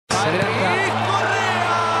Se adelanta.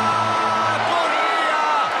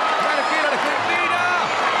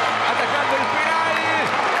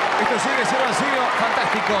 Sigue 0-0,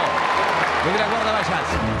 fantástico. Desde la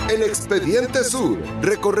guardaballas. En Expediente Sur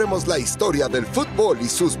recorremos la historia del fútbol y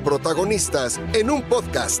sus protagonistas en un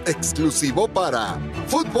podcast exclusivo para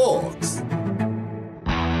Footbox.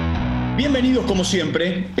 Bienvenidos como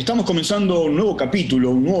siempre. Estamos comenzando un nuevo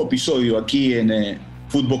capítulo, un nuevo episodio aquí en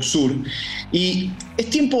Footbox Sur. Y es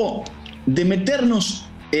tiempo de meternos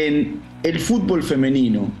en el fútbol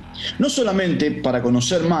femenino. No solamente para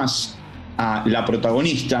conocer más a la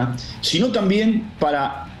protagonista, sino también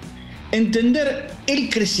para entender el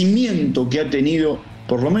crecimiento que ha tenido,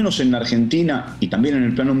 por lo menos en la Argentina y también en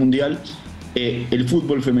el plano mundial, el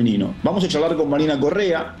fútbol femenino. Vamos a charlar con Vanina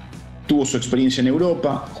Correa. Tuvo su experiencia en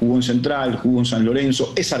Europa, jugó en Central, jugó en San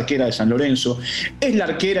Lorenzo, es arquera de San Lorenzo, es la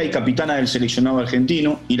arquera y capitana del seleccionado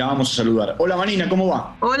argentino y la vamos a saludar. Hola Vanina, ¿cómo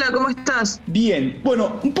va? Hola, ¿cómo estás? Bien,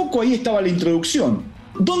 bueno, un poco ahí estaba la introducción.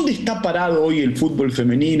 ¿Dónde está parado hoy el fútbol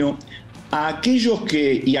femenino? A aquellos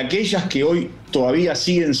y aquellas que hoy todavía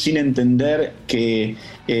siguen sin entender que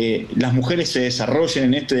las mujeres se desarrollen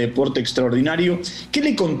en este deporte extraordinario, ¿qué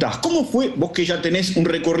le contás? ¿Cómo fue? Vos que ya tenés un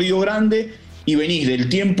recorrido grande y venís del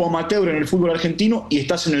tiempo amateur en el fútbol argentino y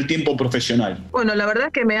estás en el tiempo profesional. Bueno, la verdad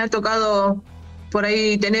es que me ha tocado por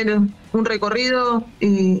ahí tener un recorrido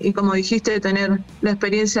y como dijiste, tener la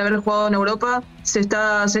experiencia de haber jugado en Europa. Se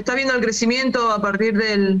está viendo el crecimiento a partir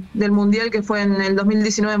del Mundial que fue en el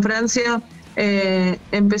 2019 en Francia.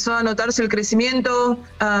 Empezó a notarse el crecimiento,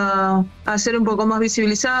 a ser un poco más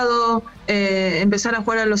visibilizado, empezar a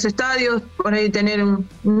jugar a los estadios, por ahí tener,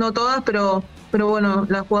 no todas, pero bueno,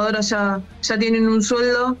 las jugadoras ya tienen un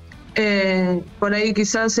sueldo. Por ahí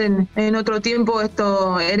quizás en otro tiempo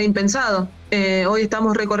esto era impensado. Hoy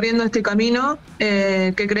estamos recorriendo este camino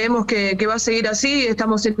que creemos que va a seguir así.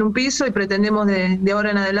 Estamos en un piso y pretendemos de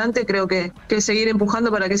ahora en adelante, creo que seguir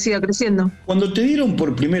empujando para que siga creciendo. Cuando te dieron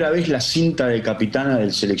por primera vez la cinta de capitana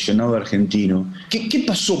del seleccionado argentino, ¿qué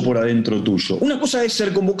pasó por adentro tuyo? Una cosa es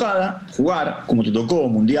ser convocada, jugar como te tocó,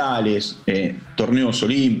 mundiales, torneos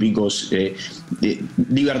olímpicos,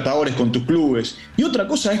 Libertadores con tus clubes, y otra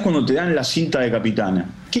cosa es cuando te dan la cinta de capitana.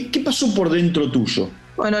 ¿Qué pasó por dentro tuyo?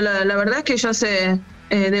 Bueno, la verdad es que yo hace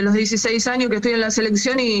de los 16 años que estoy en la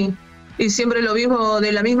selección y siempre lo vivo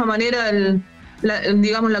de la misma manera,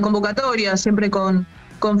 digamos la convocatoria, siempre con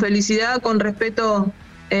felicidad, con respeto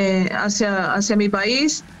hacia mi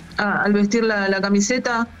país, al vestir la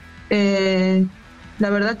camiseta. La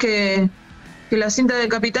verdad es que la cinta de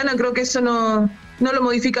capitana creo que eso no lo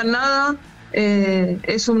modifica en nada,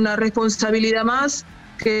 es una responsabilidad más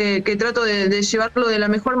que trato de llevarlo de la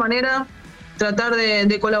mejor manera. Tratar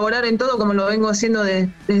de colaborar en todo como lo vengo haciendo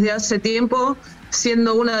desde hace tiempo,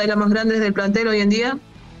 siendo una de las más grandes del plantel hoy en día.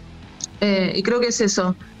 Y creo que es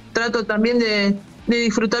eso. Trato también de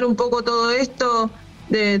disfrutar un poco todo esto,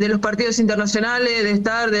 de los partidos internacionales, de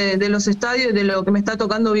estar, de los estadios, de lo que me está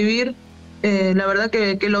tocando vivir. La verdad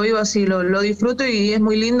que lo vivo así, lo disfruto y es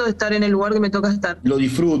muy lindo estar en el lugar que me toca estar. Lo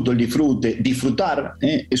disfruto, el disfrute. Disfrutar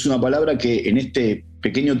es una palabra que en este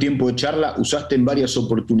pequeño tiempo de charla usaste en varias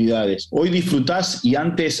oportunidades. Hoy disfrutás y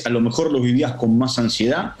antes a lo mejor los vivías con más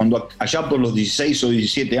ansiedad. Cuando allá por los 16 o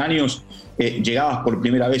 17 años llegabas por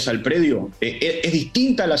primera vez al predio, ¿es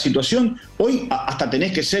distinta la situación? Hoy hasta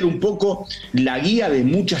tenés que ser un poco la guía de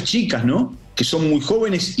muchas chicas, ¿no? Que son muy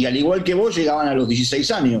jóvenes y al igual que vos llegaban a los 16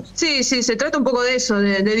 años. Sí, se trata un poco de eso,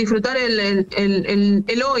 de disfrutar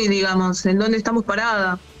el hoy, digamos, en donde estamos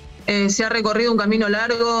paradas. Se ha recorrido un camino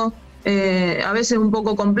largo, a veces un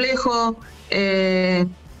poco complejo,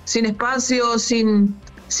 sin espacio, sin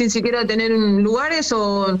siquiera tener lugares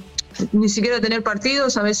o ni siquiera tener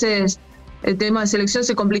partidos. A veces el tema de selección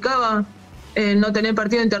se complicaba, no tener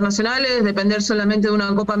partidos internacionales, depender solamente de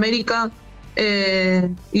una Copa América.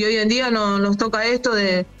 Y hoy en día nos toca esto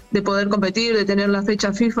de poder competir, de tener la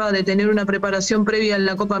fecha FIFA, de tener una preparación previa en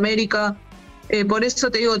la Copa América. Por eso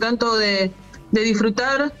te digo, tanto de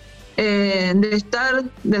disfrutar, de estar,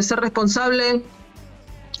 de ser responsable.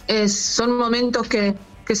 Son momentos que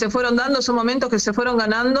se fueron dando, son momentos que se fueron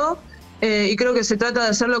ganando, y creo que se trata de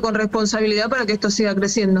hacerlo con responsabilidad para que esto siga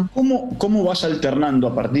creciendo. ¿Cómo vas alternando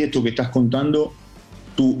a partir de esto que estás contando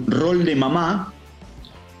tu rol de mamá,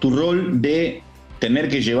 tu rol de tener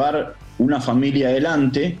que llevar una familia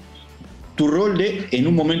adelante, tu rol de, en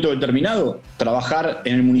un momento determinado, trabajar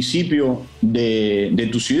en el municipio de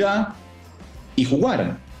tu ciudad y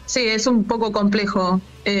jugar? Sí, es un poco complejo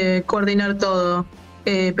coordinar todo,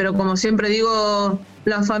 pero como siempre digo,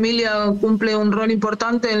 la familia cumple un rol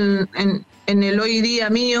importante en el hoy día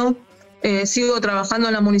mío. Sigo trabajando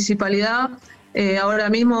en la municipalidad, Ahora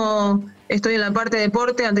mismo estoy en la parte de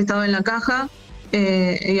deporte, antes estaba en la caja,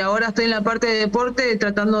 y ahora estoy en la parte de deporte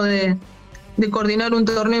tratando de coordinar un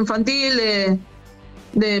torneo infantil,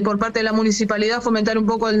 por parte de la municipalidad fomentar un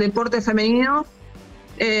poco el deporte femenino.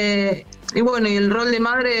 Y bueno, y el rol de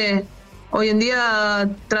madre, hoy en día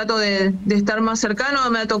trato de estar más cercano.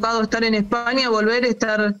 Me ha tocado estar en España, volver a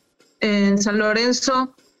estar en San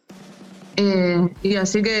Lorenzo, y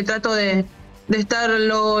así que trato de estar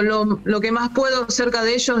lo que más puedo cerca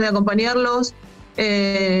de ellos, de acompañarlos,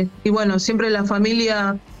 y bueno, siempre la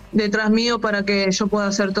familia detrás mío para que yo pueda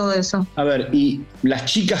hacer todo eso. A ver, y las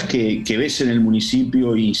chicas que ves en el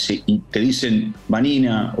municipio y te dicen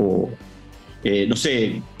Vanina o no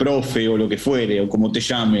sé, profe o lo que fuere, o como te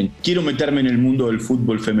llamen, quiero meterme en el mundo del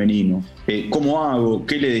fútbol femenino, ¿cómo hago?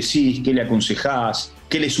 ¿Qué le decís? ¿Qué le aconsejás?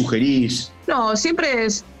 ¿Qué le sugerís? No, siempre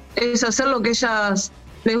es hacer lo que ellas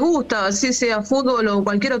les gusta, así sea fútbol o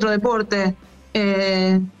cualquier otro deporte.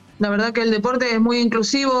 La verdad que el deporte es muy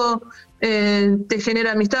inclusivo, te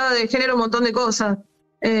genera amistades, genera un montón de cosas.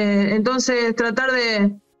 Entonces tratar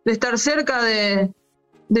de estar cerca, de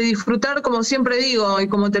disfrutar, como siempre digo, y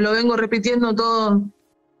como te lo vengo repitiendo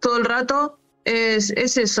todo el rato, es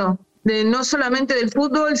eso, de no solamente del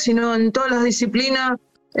fútbol, sino en todas las disciplinas.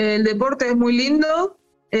 El deporte es muy lindo,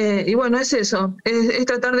 y bueno, es eso, es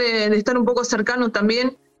tratar de estar un poco cercano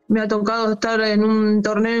también. Me ha tocado estar en un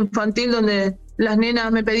torneo infantil donde las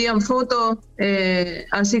nenas me pedían fotos,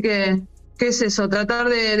 así que es eso, tratar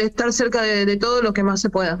de estar cerca de todo lo que más se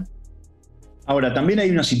pueda. Ahora, también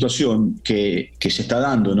hay una situación que se está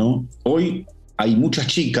dando, ¿no? Hoy hay muchas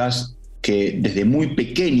chicas que desde muy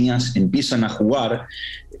pequeñas empiezan a jugar,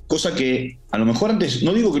 cosa que a lo mejor antes,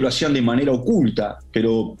 no digo que lo hacían de manera oculta,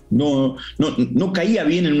 pero no caía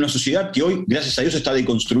bien en una sociedad que hoy, gracias a Dios, está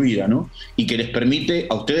deconstruida, ¿no? Y que les permite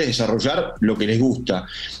a ustedes desarrollar lo que les gusta.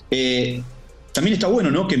 También está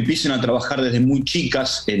bueno, ¿no?, que empiecen a trabajar desde muy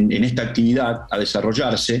chicas en esta actividad, a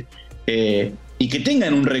desarrollarse, y que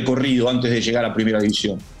tengan un recorrido antes de llegar a Primera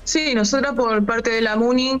División. Sí, nosotros por parte de la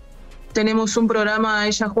MUNI tenemos un programa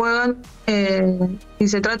Ellas Juegan, y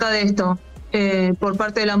se trata de esto. Por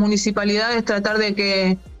parte de la municipalidad es tratar de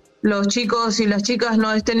que los chicos y las chicas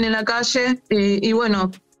no estén en la calle, y bueno,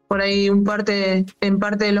 por ahí en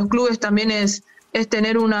parte de los clubes también es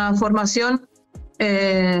tener una formación.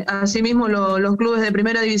 Asimismo los clubes de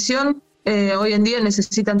Primera División hoy en día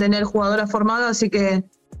necesitan tener jugadoras formadas, así que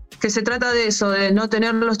se trata de eso, de no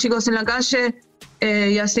tener los chicos en la calle,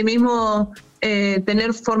 y asimismo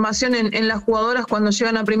tener formación en las jugadoras cuando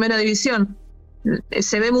llegan a Primera División.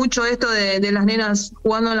 Se ve mucho esto de las nenas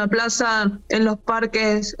jugando en la plaza, en los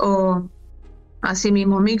parques o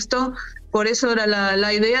asimismo mixto. Por eso era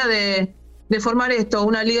la idea de formar esto,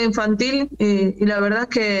 una liga infantil, y la verdad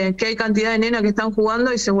es que hay cantidad de nenas que están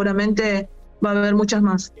jugando y seguramente va a haber muchas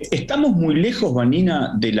más. ¿Estamos muy lejos,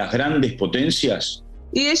 Vanina, de las grandes potencias?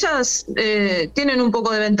 Y ellas tienen un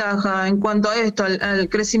poco de ventaja en cuanto a esto, al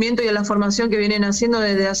crecimiento y a la formación que vienen haciendo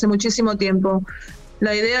desde hace muchísimo tiempo.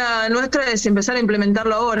 La idea nuestra es empezar a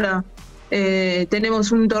implementarlo ahora.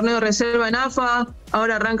 Tenemos un torneo de reserva en AFA,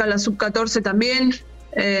 ahora arranca la sub-14 también.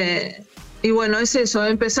 Y bueno, es eso,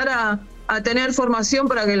 empezar a tener formación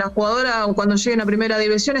para que las jugadoras cuando lleguen a Primera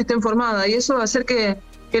División estén formadas. Y eso va a hacer que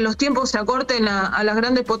los tiempos se acorten a las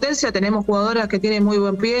grandes potencias. Tenemos jugadoras que tienen muy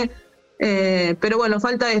buen pie. Pero bueno,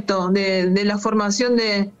 falta esto, de la formación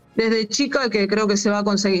desde chica, que creo que se va a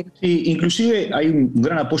conseguir. Sí, inclusive hay un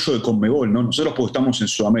gran apoyo de Conmebol, ¿no? Nosotros porque estamos en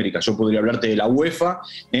Sudamérica, yo podría hablarte de la UEFA,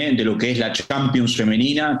 de lo que es la Champions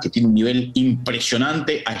femenina, que tiene un nivel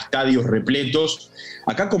impresionante, a estadios repletos.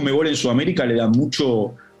 Acá Conmebol en Sudamérica le da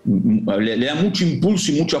mucho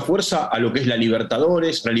impulso y mucha fuerza a lo que es la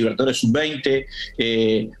Libertadores Sub-20,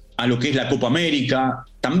 a lo que es la Copa América.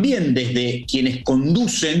 También desde quienes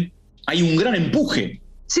conducen hay un gran empuje.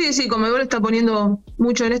 Sí, Conmebol está poniendo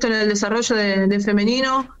mucho en esto, en el desarrollo de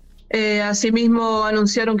femenino. Asimismo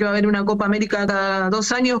anunciaron que va a haber una Copa América cada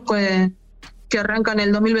 2 años, que arranca en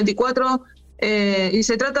el 2024. Y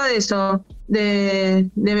se trata de eso,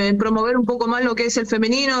 de promover un poco más lo que es el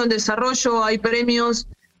femenino, el desarrollo. Hay premios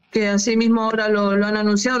que asimismo ahora lo han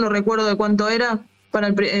anunciado, no recuerdo de cuánto era, para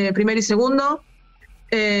el primer y segundo.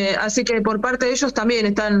 Así que por parte de ellos también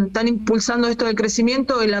están impulsando esto del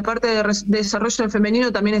crecimiento, y la parte de desarrollo del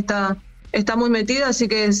femenino también está muy metida, así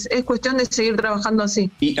que es cuestión de seguir trabajando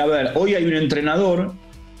así. Y a ver, hoy hay un entrenador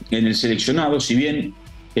en el seleccionado, si bien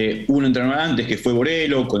hubo un entrenador antes que fue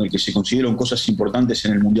Borelo, con el que se consiguieron cosas importantes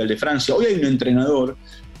en el Mundial de Francia. Hoy hay un entrenador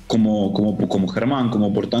como Germán,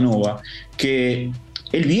 como Portanova, que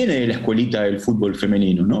él viene de la escuelita del fútbol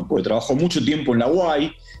femenino, ¿no? Porque trabajó mucho tiempo en la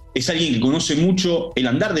UAI. Es alguien que conoce mucho el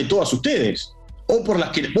andar de todas ustedes. o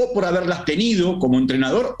por haberlas tenido como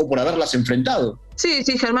entrenador o por haberlas enfrentado. Sí,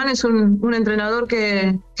 Germán es un entrenador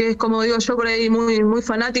que es, como digo yo, por ahí muy, muy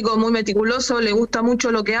fanático, muy meticuloso, le gusta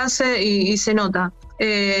mucho lo que hace y se nota.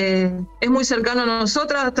 Es muy cercano a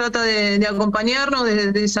nosotras, trata de acompañarnos,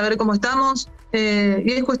 de saber cómo estamos.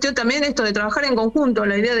 Y es cuestión también esto de trabajar en conjunto.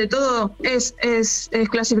 La idea de todo es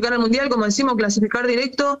clasificar al Mundial, como decimos, clasificar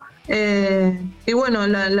directo. Y bueno,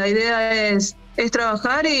 la idea es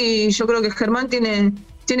trabajar, y yo creo que Germán tiene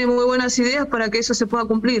muy buenas ideas para que eso se pueda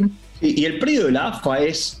cumplir. Y el predio de la AFA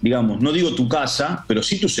es, digamos, no digo tu casa, pero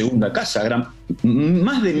sí tu segunda casa.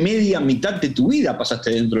 Más de mitad de tu vida pasaste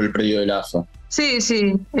dentro del predio de la AFA. Sí.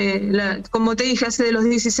 Como te dije, hace de los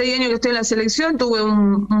 16 años que estoy en la selección, tuve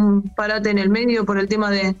un parate en el medio por el tema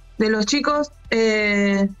de los chicos.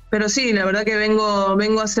 Pero sí, la verdad que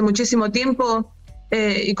vengo hace muchísimo tiempo.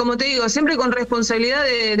 Y como te digo, siempre con responsabilidad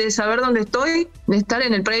de saber dónde estoy, de estar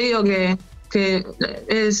en el predio que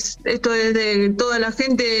esto es de toda la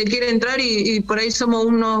gente quiere entrar, y por ahí somos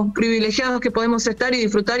unos privilegiados que podemos estar y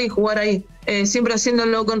disfrutar y jugar ahí. Siempre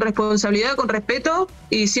haciéndolo con responsabilidad, con respeto,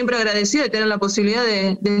 y siempre agradecido de tener la posibilidad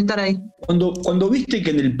de estar ahí. Cuando viste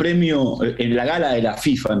que en el premio, en la gala de la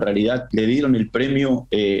FIFA en realidad, le dieron el premio,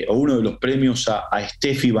 o uno de los premios a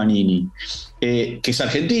Steffi Vanini, que es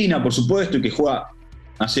argentina, por supuesto, y que juega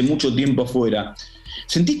hace mucho tiempo afuera,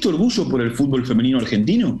 ¿sentiste orgullo por el fútbol femenino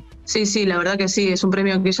argentino? Sí, la verdad que sí, es un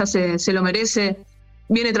premio que ya se lo merece.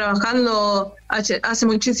 Viene trabajando hace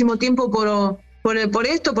muchísimo tiempo por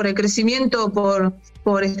esto, por el crecimiento,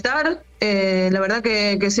 por estar. La verdad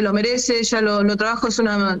que se lo merece, ya lo trabajo, es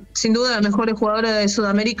sin duda la mejor jugadora de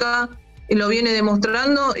Sudamérica, y lo viene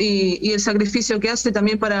demostrando, y el sacrificio que hace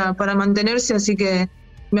también para mantenerse, así que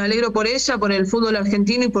me alegro por ella, por el fútbol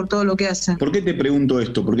argentino y por todo lo que hace. ¿Por qué te pregunto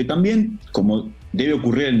esto? Porque también, como debe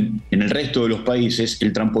ocurrir en el resto de los países,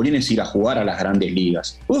 el trampolín es ir a jugar a las grandes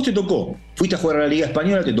ligas. Vos fuiste a jugar a la Liga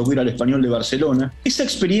Española, te tocó ir al Español de Barcelona. Esa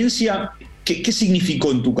experiencia, ¿qué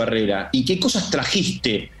significó en tu carrera? ¿Y qué cosas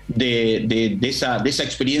trajiste de esa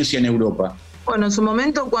experiencia en Europa? Bueno, en su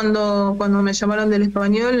momento, cuando me llamaron del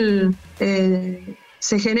Español,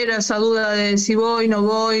 se genera esa duda de si voy, no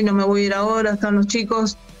me voy a ir ahora, están los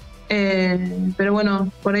chicos. Pero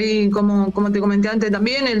bueno, por ahí, como te comenté antes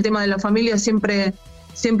también, el tema de la familia siempre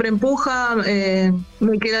empuja.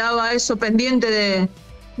 Me quedaba eso pendiente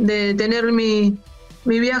de tener mi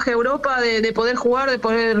viaje a Europa, de poder jugar, de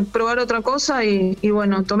poder probar otra cosa, y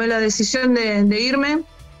bueno, tomé la decisión de irme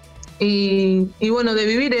y bueno, de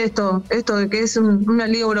vivir esto de que es una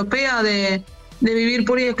liga europea, de vivir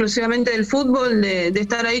pura y exclusivamente del fútbol, de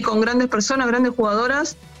estar ahí con grandes personas, grandes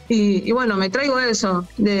jugadoras. Y bueno, me traigo eso,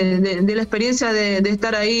 de la experiencia de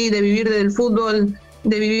estar ahí, de vivir del fútbol,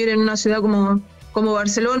 de vivir en una ciudad como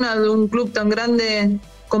Barcelona, de un club tan grande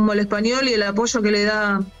como el Español, y el apoyo que le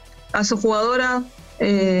da a su jugadora,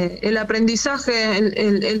 el aprendizaje,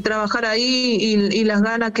 el trabajar ahí, y las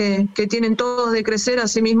ganas que tienen todos de crecer,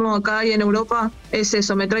 así mismo acá y en Europa, es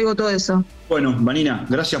eso, me traigo todo eso. Bueno, Vanina,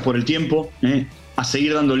 gracias por el tiempo, a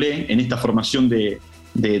seguir dándole en esta formación de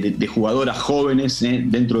jugadoras jóvenes,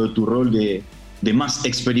 dentro de tu rol de más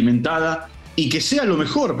experimentada, y que sea lo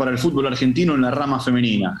mejor para el fútbol argentino en la rama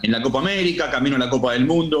femenina, en la Copa América, camino a la Copa del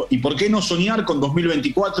Mundo, y por qué no soñar con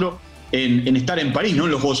 2024 en estar en París, ¿no?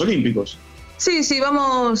 En los Juegos Olímpicos. Sí,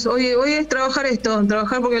 vamos, hoy es trabajar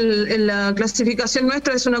porque la clasificación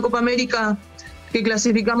nuestra es una Copa América que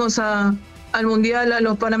clasificamos al Mundial, a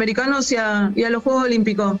los Panamericanos y a los Juegos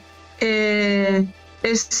Olímpicos.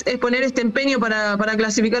 Es poner este empeño para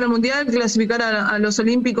clasificar al Mundial, clasificar a los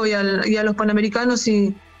Olímpicos y a los Panamericanos,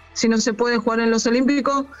 si no se puede jugar en los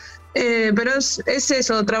Olímpicos. Pero es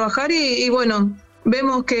eso, trabajar, y bueno,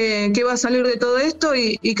 vemos que va a salir de todo esto,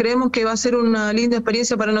 y creemos que va a ser una linda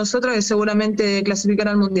experiencia para nosotras, que seguramente clasificar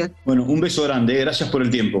al Mundial. Bueno, un beso grande, gracias por el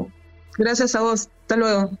tiempo. Gracias a vos, hasta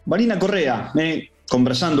luego. Vanina Correa,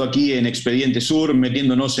 conversando aquí en Expediente Sur,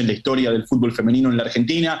 metiéndonos en la historia del fútbol femenino en la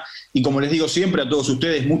Argentina. Y como les digo siempre a todos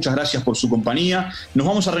ustedes, muchas gracias por su compañía. Nos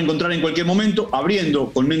vamos a reencontrar en cualquier momento,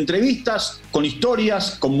 abriendo con entrevistas, con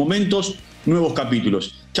historias, con momentos, nuevos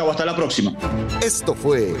capítulos. Chau, hasta la próxima. Esto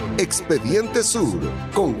fue Expediente Sur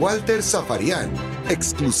con Walter Zafarian,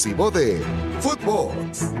 exclusivo de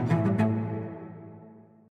Footbox.